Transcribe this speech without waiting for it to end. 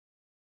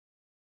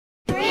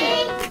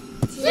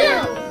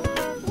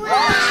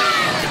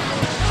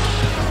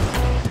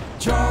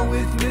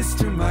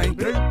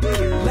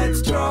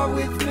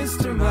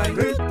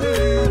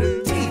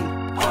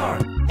D-R-A-W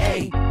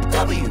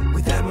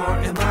with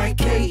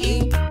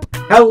M-R-M-I-K-E.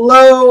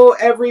 Hello,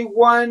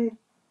 everyone.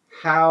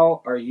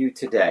 How are you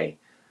today?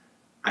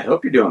 I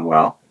hope you're doing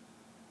well.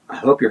 I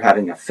hope you're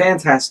having a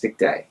fantastic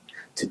day.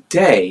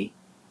 Today,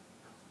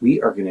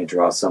 we are going to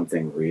draw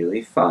something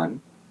really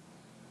fun.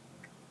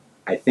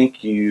 I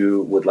think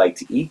you would like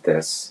to eat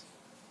this.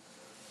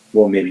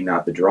 Well, maybe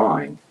not the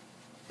drawing,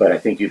 but I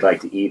think you'd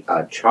like to eat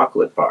a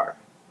chocolate bar.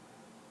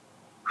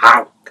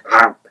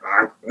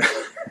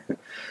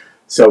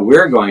 So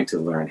we're going to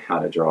learn how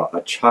to draw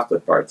a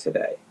chocolate bar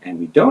today. And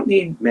we don't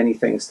need many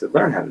things to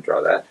learn how to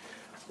draw that.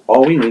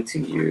 All we need to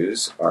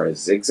use are a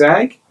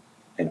zigzag,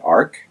 an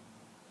arc,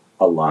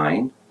 a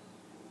line,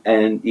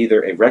 and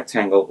either a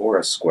rectangle or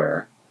a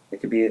square.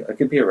 It could be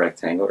a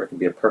rectangle or it could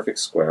be a perfect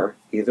square.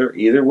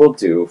 Either will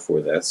do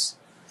for this.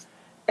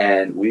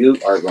 And we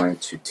are going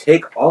to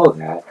take all of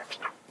that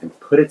and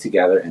put it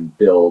together and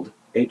build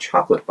a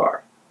chocolate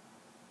bar.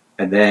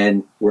 And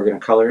then we're going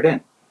to color it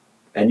in.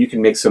 And you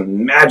can make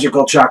some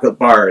magical chocolate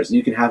bars.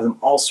 You can have them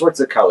all sorts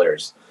of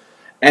colors.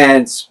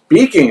 And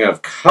speaking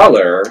of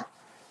color,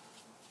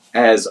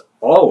 as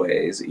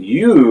always,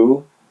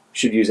 you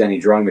should use any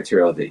drawing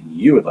material that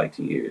you would like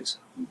to use.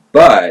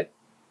 But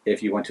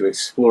if you want to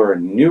explore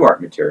new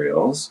art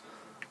materials,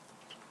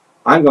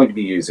 I'm going to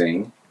be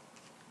using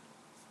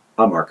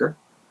a marker.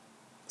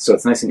 So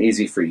it's nice and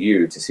easy for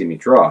you to see me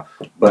draw.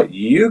 But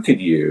you could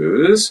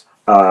use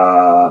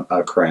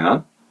a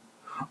crayon,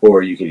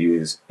 or you could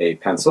use a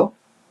pencil,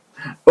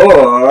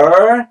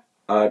 or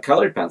a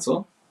colored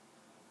pencil,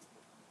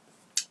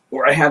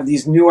 or I have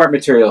these new art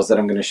materials that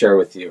I'm going to share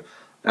with you.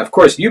 Now, of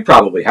course, you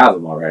probably have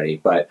them already,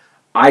 but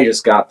I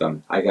just got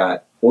them. I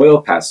got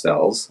oil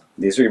pastels.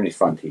 These are going to be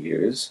fun to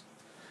use.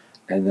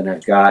 And then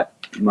I've got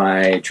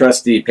my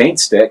trusty paint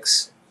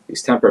sticks,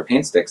 these tempera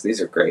paint sticks.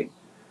 These are great.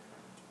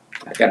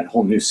 I've got a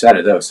whole new set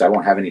of those, so I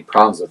won't have any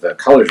problems with the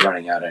colors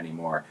running out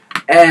anymore.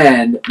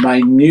 And my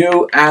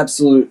new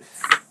absolute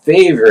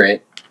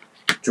favorite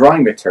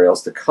drawing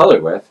materials to color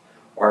with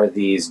are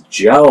these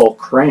gel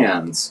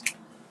crayons.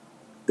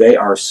 They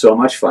are so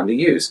much fun to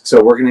use.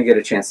 So we're going to get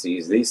a chance to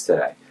use these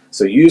today.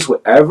 So use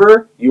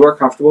whatever you are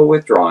comfortable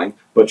with drawing,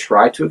 but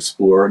try to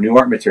explore new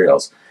art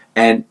materials.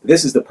 And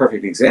this is the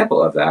perfect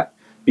example of that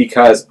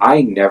because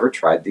I never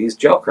tried these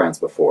gel crayons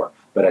before,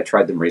 but I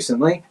tried them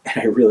recently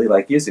and I really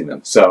like using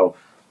them. So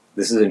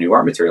this is a new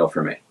art material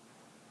for me.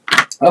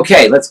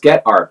 Okay, let's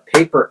get our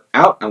paper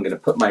out. I'm going to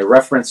put my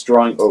reference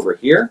drawing over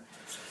here.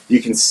 You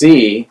can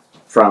see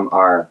from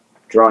our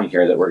drawing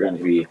here that we're going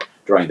to be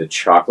drawing the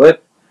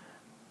chocolate.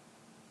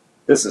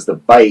 This is the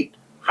bite.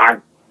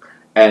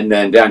 And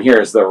then down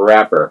here is the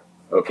wrapper.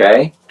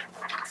 Okay?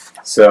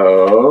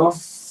 So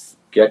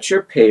get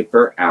your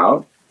paper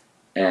out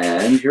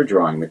and your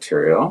drawing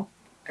material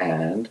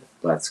and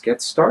let's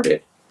get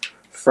started.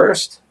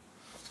 First,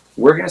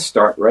 we're going to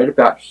start right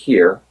about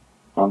here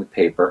on the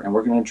paper and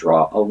we're going to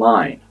draw a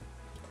line.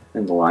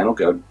 And the line will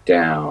go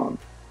down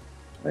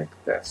like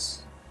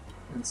this.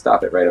 And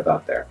stop it right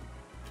about there.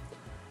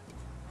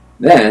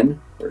 Then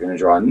we're going to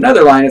draw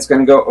another line. It's going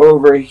to go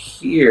over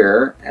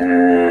here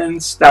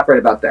and stop right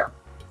about there.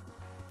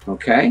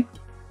 Okay?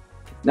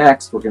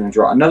 Next, we're going to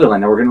draw another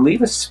line. Now we're going to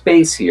leave a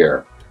space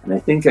here. And I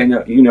think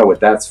you know what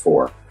that's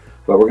for.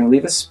 But we're going to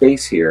leave a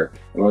space here.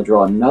 And we'll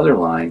draw another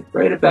line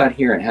right about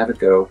here and have it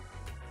go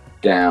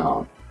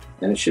down.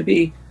 And it should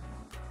be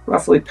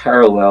roughly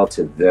parallel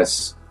to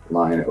this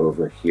line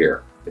over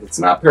here. If it's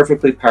not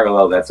perfectly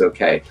parallel, that's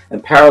okay.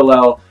 And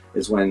parallel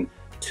is when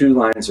two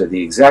lines are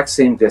the exact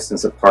same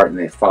distance apart and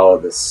they follow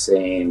the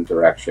same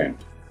direction.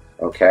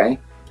 Okay?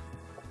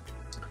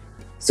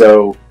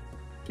 So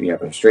we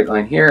have a straight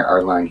line here,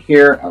 our line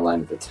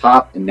at the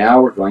top, and now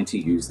we're going to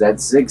use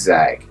that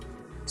zigzag.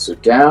 So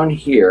down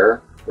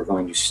here, we're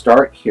going to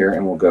start here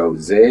and we'll go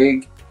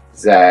zig,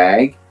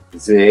 zag,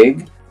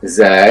 zig,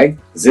 zag,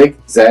 zig,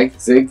 zag,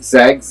 zig,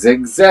 zag,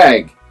 zig,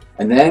 zag.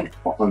 And then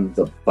on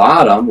the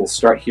bottom, we'll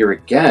start here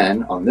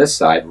again on this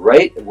side,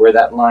 right where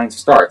that line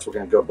starts. We're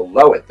going to go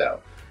below it though.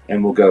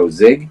 And we'll go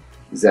zig,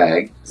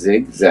 zag,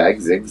 zig,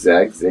 zag, zig,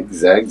 zag, zig,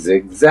 zag,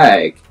 zig,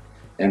 zag.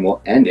 And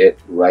we'll end it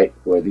right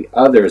where the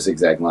other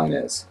zigzag line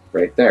is,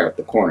 right there at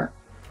the corner.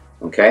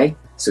 Okay?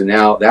 So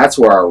now that's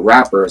where our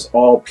wrapper is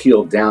all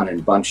peeled down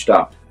and bunched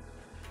up.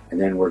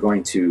 And then we're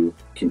going to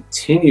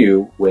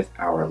continue with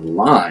our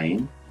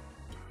line.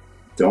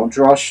 Don't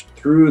draw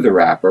through the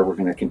wrapper. We're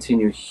going to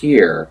continue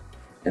here.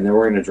 And then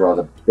we're going to draw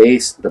the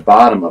base, the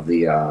bottom of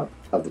the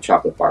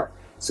chocolate bar.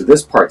 So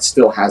this part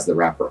still has the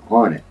wrapper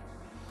on it.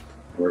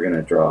 We're going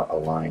to draw a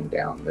line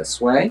down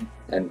this way.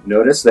 And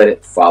notice that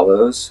it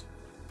follows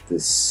the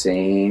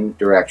same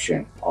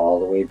direction all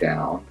the way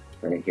down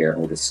right here.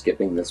 And we're just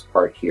skipping this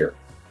part here.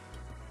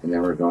 And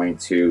then we're going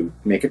to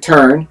make a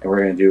turn. And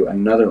we're going to do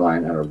another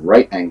line at a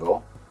right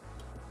angle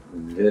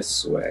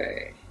this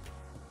way.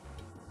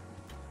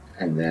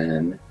 And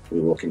then we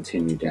will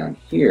continue down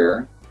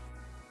here,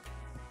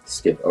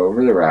 skip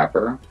over the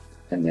wrapper,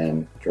 and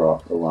then draw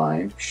a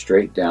line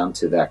straight down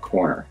to that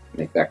corner.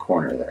 Make that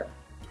corner there.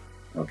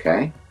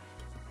 Okay?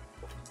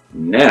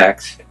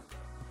 Next,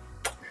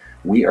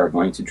 we are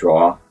going to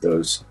draw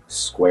those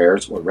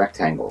squares or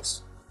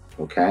rectangles.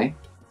 Okay?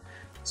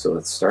 So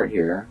let's start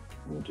here.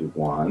 We'll do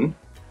 1,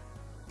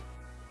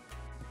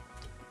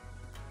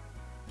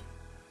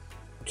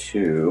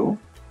 2,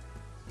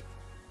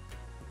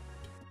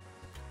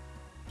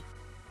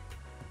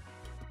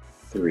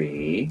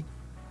 3,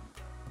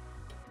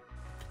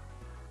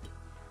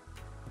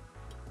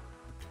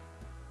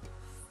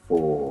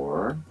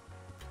 4.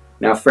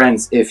 Now,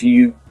 friends, if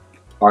you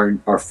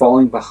are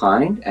falling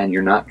behind and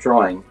you're not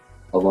drawing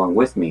along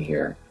with me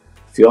here,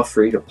 feel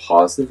free to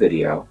pause the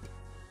video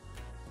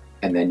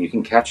and then you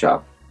can catch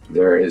up.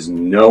 There is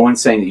no one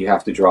saying that you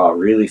have to draw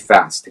really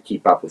fast to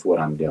keep up with what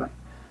I'm doing.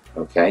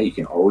 Okay, you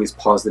can always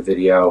pause the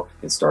video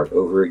and start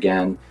over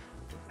again,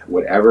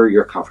 whatever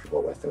you're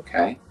comfortable with,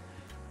 okay?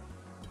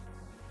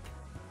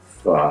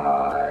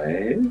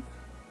 5,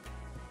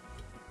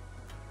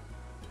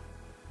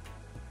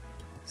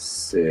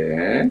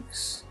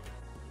 6,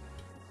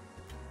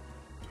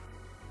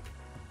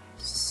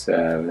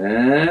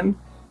 7,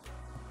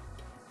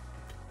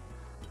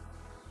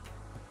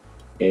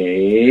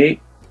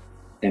 8,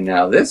 and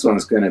now this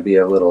one's going to be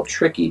a little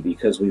tricky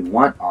because we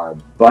want our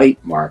bite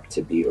mark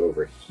to be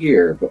over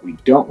here, but we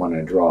don't want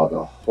to draw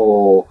the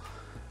whole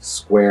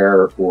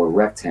square or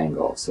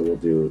rectangle. So we'll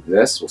do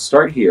this. We'll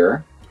start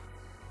here,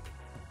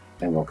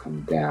 and we'll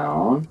come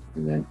down,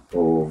 and then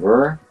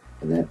over,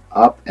 and then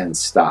up and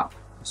stop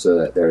so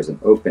that there's an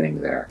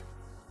opening there.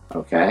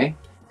 Okay?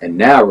 And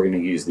now we're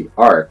going to use the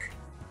arc,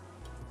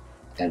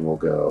 and we'll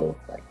go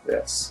like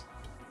this.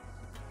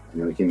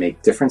 And then we can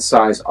make different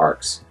size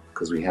arcs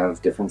because we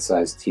have different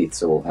size teeth.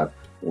 So we'll have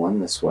one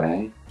this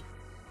way,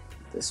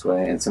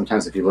 and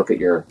sometimes if you look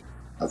at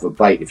a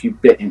bite, if you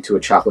bit into a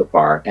chocolate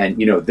bar, and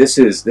you know this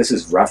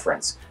is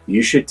reference,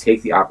 you should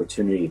take the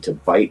opportunity to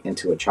bite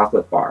into a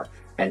chocolate bar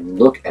and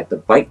look at the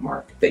bite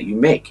mark that you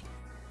make.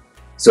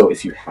 So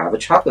if you have a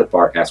chocolate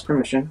bar, ask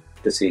permission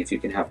to see if you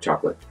can have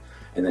chocolate,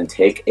 and then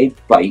take a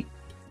bite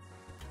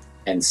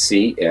and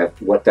see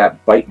what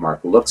that bite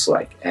mark looks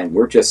like. And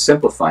we're just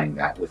simplifying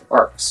that with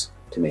arcs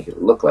to make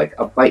it look like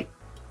a bite.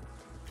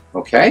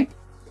 Okay?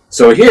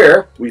 So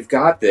here we've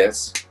got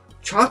this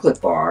chocolate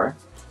bar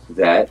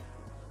that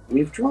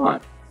we've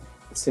drawn.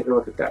 Let's take a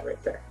look at that right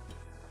there.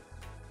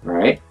 All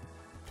right?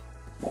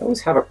 I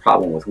always have a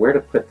problem with where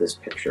to put this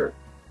picture.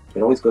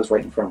 It always goes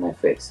right in front of my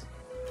face.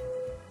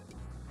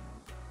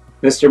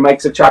 Mr.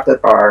 Mike's a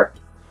chocolate bar.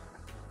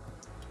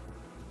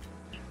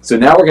 So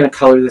now we're going to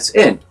color this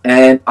in,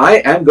 and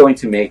I am going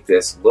to make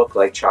this look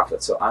like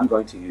chocolate. So I'm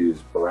going to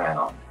use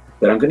brown,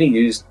 but I'm going to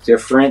use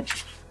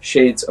different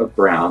shades of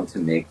brown to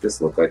make this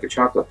look like a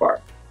chocolate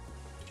bar.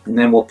 And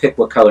then we'll pick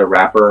what color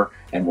wrapper,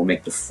 and we'll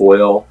make the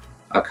foil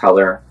a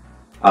color.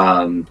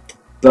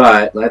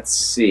 But let's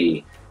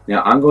see.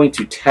 Now I'm going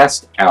to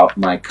test out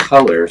my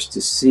colors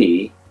to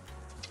see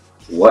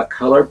what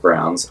color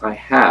browns I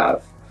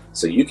have.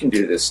 So you can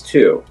do this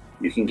too.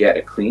 You can get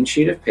a clean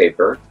sheet of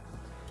paper,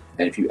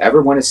 and if you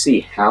ever want to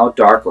see how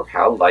dark or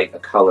how light a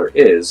color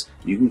is,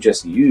 you can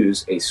just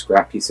use a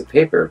scrap piece of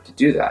paper to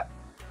do that.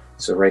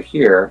 So right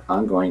here,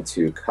 I'm going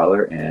to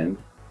color in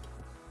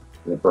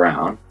the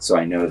brown, so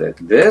I know that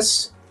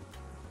this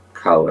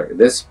color,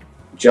 this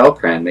gel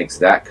crayon makes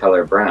that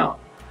color brown.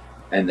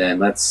 And then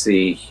let's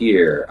see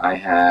here, I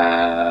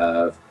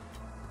have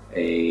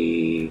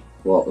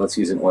well, let's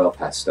use an oil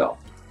pastel.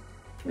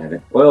 I have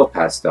an oil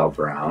pastel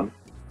brown,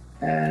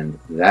 and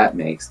that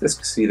makes this,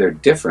 see, they're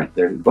different.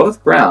 They're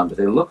both brown, but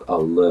they look a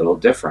little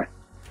different.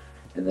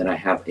 And then I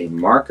have a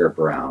marker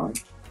brown,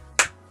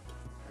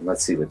 and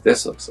let's see what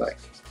this looks like.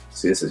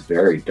 See, this is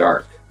very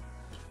dark.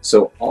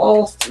 So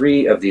all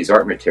three of these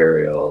art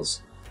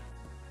materials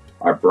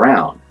are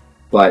brown,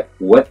 but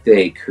what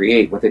they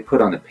create, what they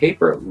put on the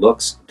paper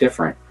looks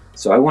different.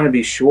 So I want to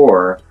be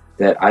sure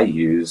that I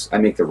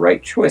make the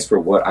right choice for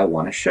what I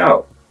want to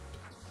show.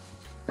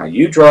 Now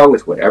you draw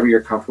with whatever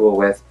you're comfortable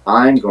with.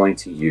 I'm going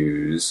to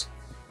use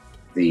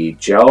the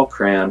gel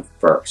crayon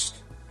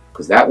first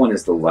because that one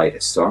is the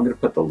lightest. So I'm going to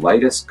put the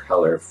lightest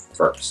color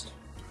first.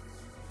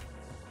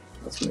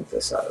 Let's move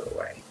this out of the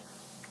way.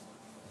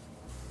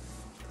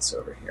 This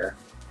over here.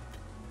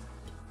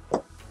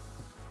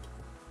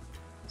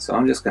 So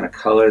I'm just going to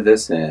color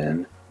this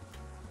in.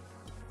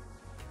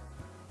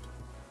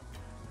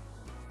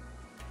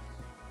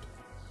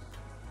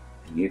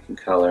 You can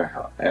color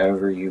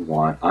however you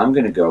want. I'm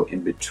going to go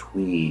in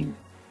between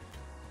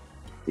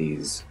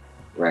these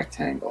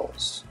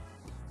rectangles.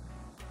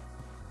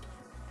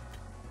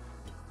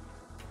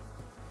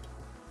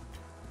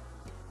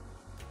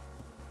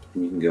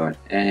 And you can go in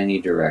any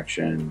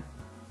direction.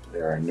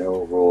 There are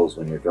no rules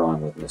when you're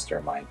going with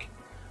Mr. Mike.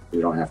 We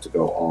don't have to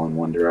go all in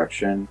one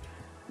direction.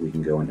 We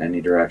can go in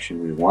any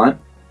direction we want.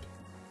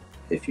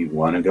 If you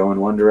want to go in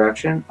one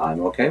direction,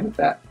 I'm okay with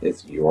that.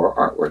 It's your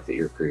artwork that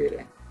you're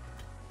creating.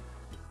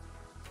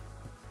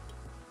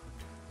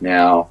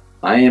 Now,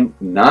 I am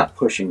not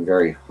pushing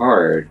very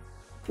hard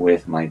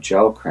with my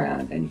gel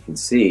crayon, and you can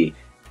see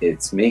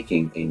it's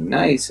making a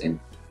nice and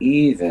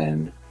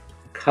even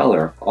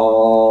color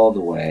all the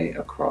way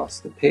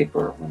across the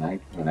paper when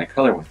I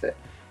color with it.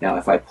 Now,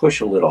 if I push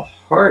a little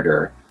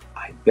harder,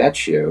 I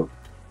bet you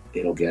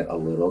it'll get a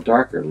little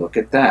darker. Look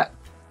at that.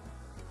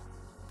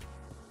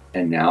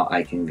 And now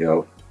I can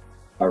go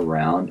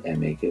around and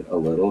make it a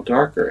little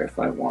darker if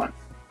I want.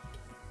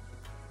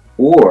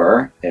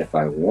 Or if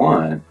I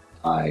want,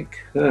 I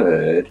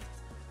could,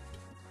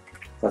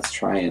 let's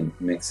try and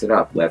mix it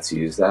up. Let's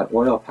use that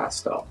oil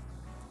pastel.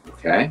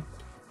 Okay?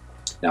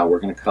 Now we're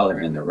going to color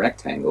in the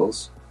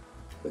rectangles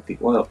with the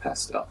oil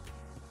pastel.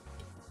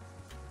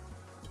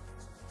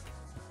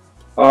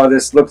 Oh,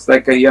 this looks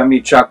like a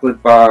yummy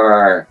chocolate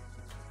bar.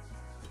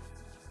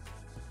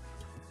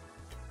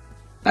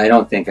 I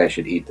don't think I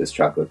should eat this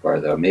chocolate bar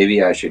though.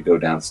 Maybe I should go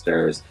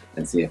downstairs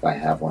and see if I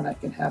have one I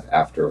can have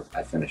after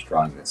I finish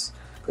drawing this,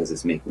 because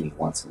it's making me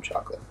want some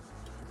chocolate.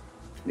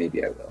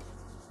 Maybe I will.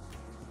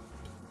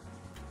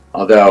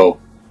 Although,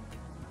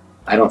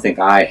 I don't think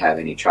I have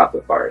any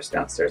chocolate bars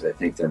downstairs. I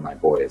think they're my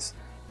boys.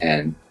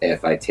 And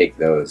if I take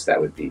those, that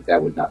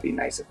would not be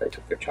nice if I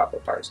took their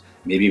chocolate bars.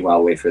 Maybe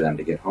I'll wait for them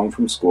to get home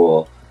from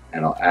school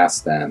and I'll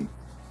ask them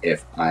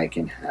if I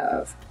can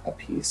have a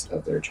piece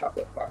of their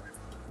chocolate bar.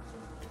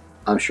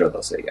 I'm sure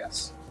they'll say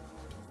yes.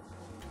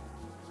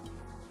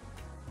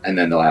 And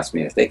then they'll ask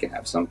me if they can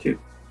have some too.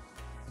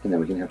 And then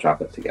we can have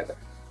chocolate together.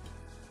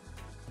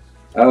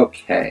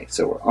 Okay,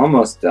 so we're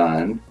almost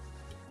done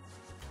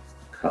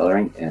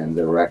coloring in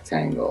the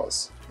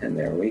rectangles. And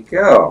there we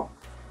go.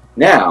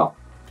 Now,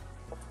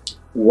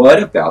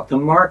 what about the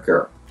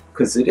marker?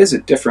 Because it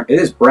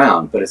is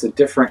brown, but it's a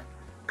different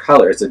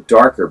color. It's a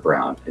darker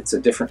brown. It's a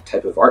different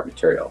type of art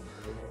material.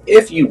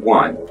 If you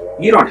want,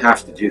 you don't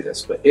have to do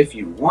this, but if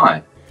you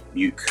want,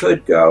 you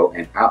could go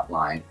and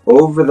outline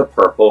over the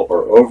purple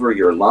or over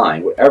your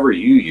line, whatever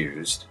you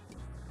used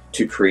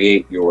to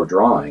create your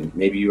drawing.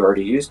 Maybe you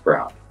already used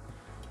brown.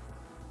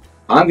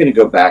 I'm going to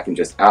go back and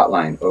just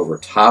outline over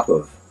top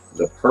of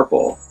the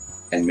purple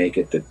and make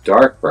it the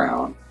dark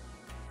brown,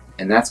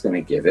 and that's going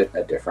to give it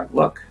a different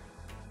look.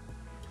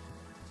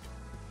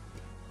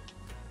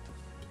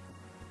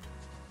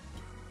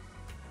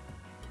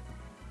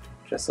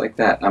 Just like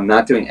that. I'm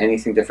not doing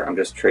anything different. I'm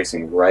just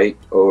tracing right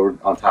over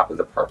on top of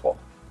the purple.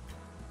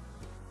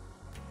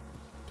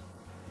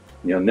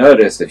 You'll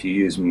notice if you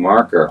use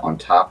marker on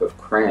top of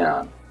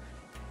crayon,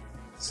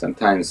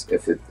 sometimes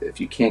if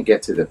you can't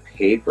get to the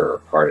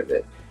paper part of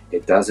it,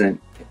 it doesn't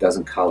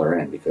color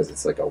in because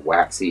it's like a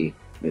waxy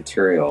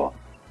material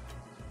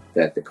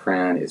that the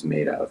crayon is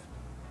made of,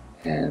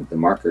 and the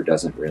marker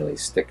doesn't really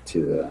stick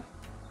to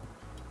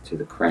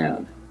the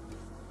crayon.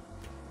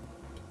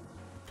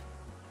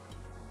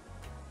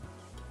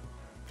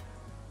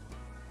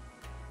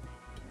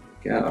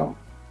 There we go.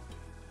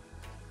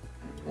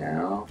 And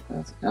now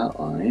that's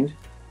outlined,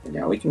 and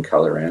now we can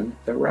color in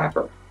the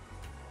wrapper.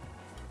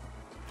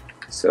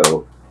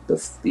 So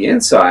the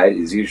inside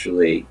is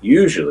usually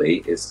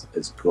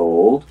is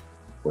gold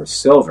or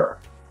silver.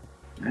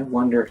 I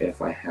wonder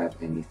if I have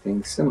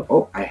anything similar.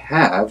 Oh, I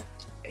have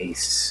a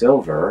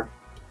silver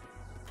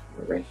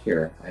right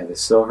here. I have a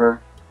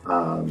silver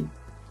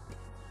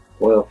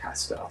oil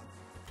pastel.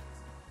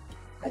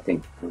 I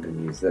think I'm going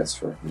to use this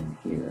for him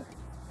here.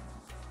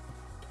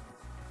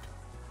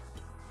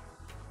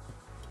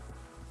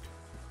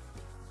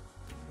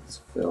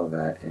 Let's fill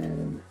that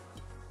in.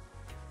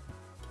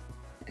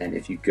 And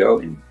if you go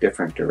in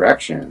different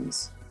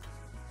directions,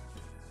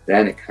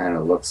 then it kind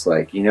of looks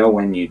like, you know,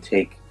 when you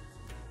take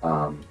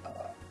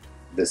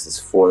this is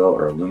foil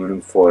or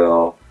aluminum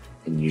foil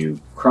and you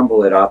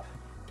crumble it up.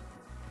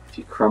 If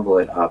you crumble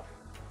it up,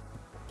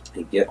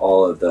 you get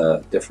all of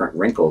the different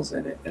wrinkles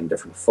in it and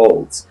different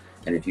folds.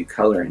 And if you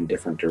color in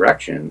different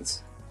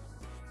directions,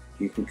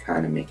 you can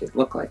kind of make it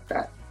look like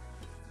that,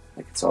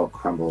 like it's all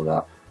crumbled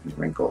up and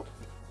wrinkled.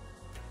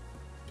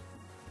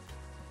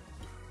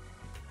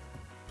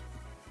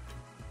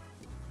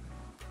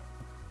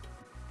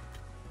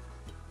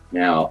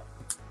 Now,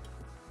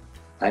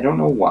 I don't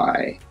know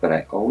why, but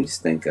I always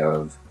think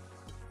of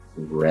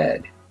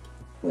red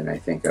when I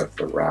think of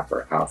the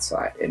wrapper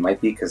outside. It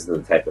might be because of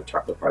the type of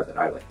chocolate bar that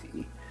I like to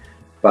eat,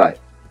 but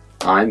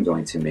I'm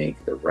going to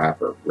make the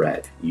wrapper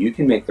red. You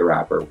can make the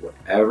wrapper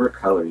whatever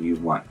color you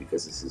want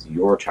because this is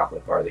your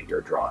chocolate bar that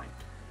you're drawing.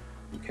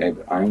 Okay,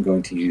 but I'm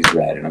going to use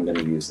red, and I'm going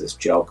to use this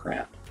gel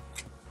crayon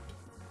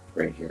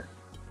right here.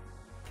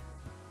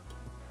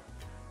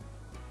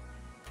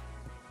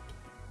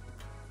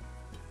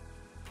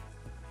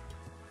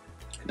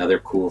 Another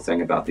cool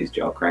thing about these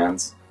gel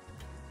crayons,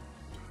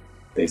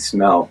 they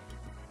smell.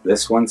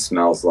 This one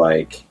smells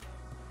like,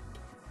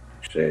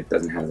 actually it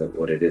doesn't have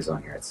what it is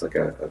on here. It's like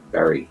a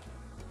berry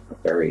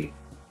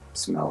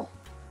smell.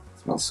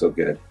 It smells so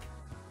good.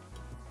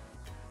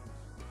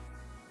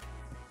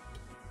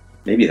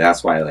 Maybe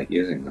that's why I like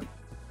using them.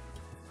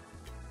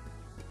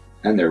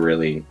 And they're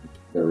really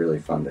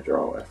fun to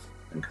draw with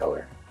and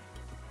color.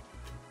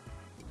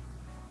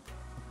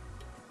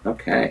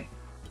 Okay.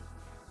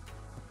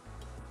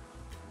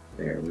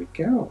 There we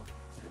go.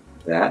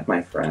 That,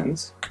 my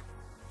friends,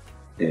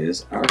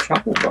 is our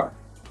chocolate bar.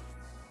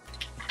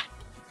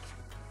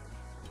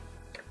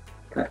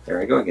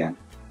 There I go again.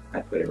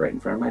 I put it right in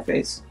front of my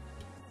face.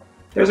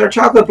 There's our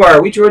chocolate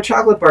bar. We drew a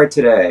chocolate bar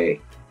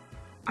today.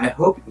 I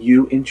hope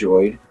you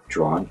enjoyed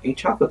drawing a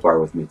chocolate bar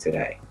with me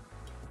today.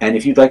 And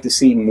if you'd like to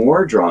see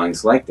more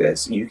drawings like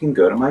this, you can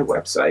go to my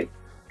website,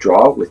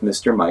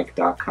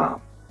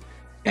 drawwithmrmike.com.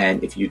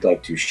 And if you'd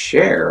like to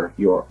share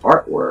your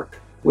artwork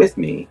with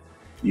me,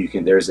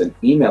 there's an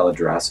email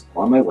address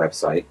on my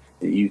website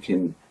that you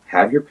can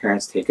have your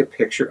parents take a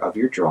picture of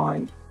your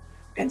drawing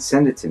and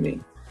send it to me.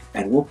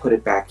 And we'll put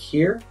it back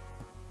here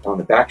on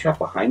the backdrop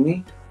behind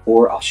me,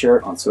 or I'll share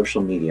it on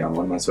social media, on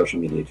one of my social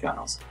media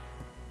channels.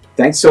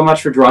 Thanks so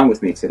much for drawing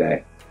with me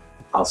today.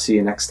 I'll see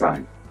you next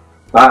time.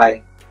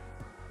 Bye.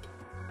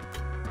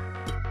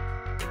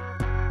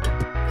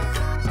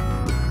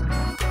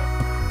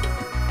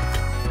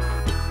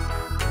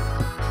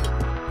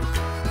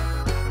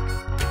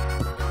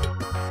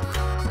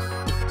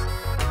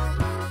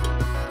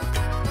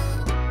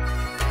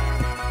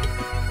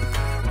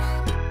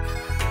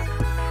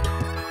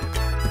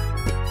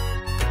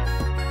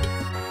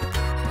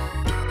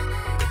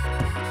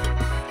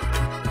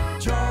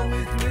 Draw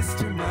with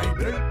Mr.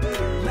 Mike.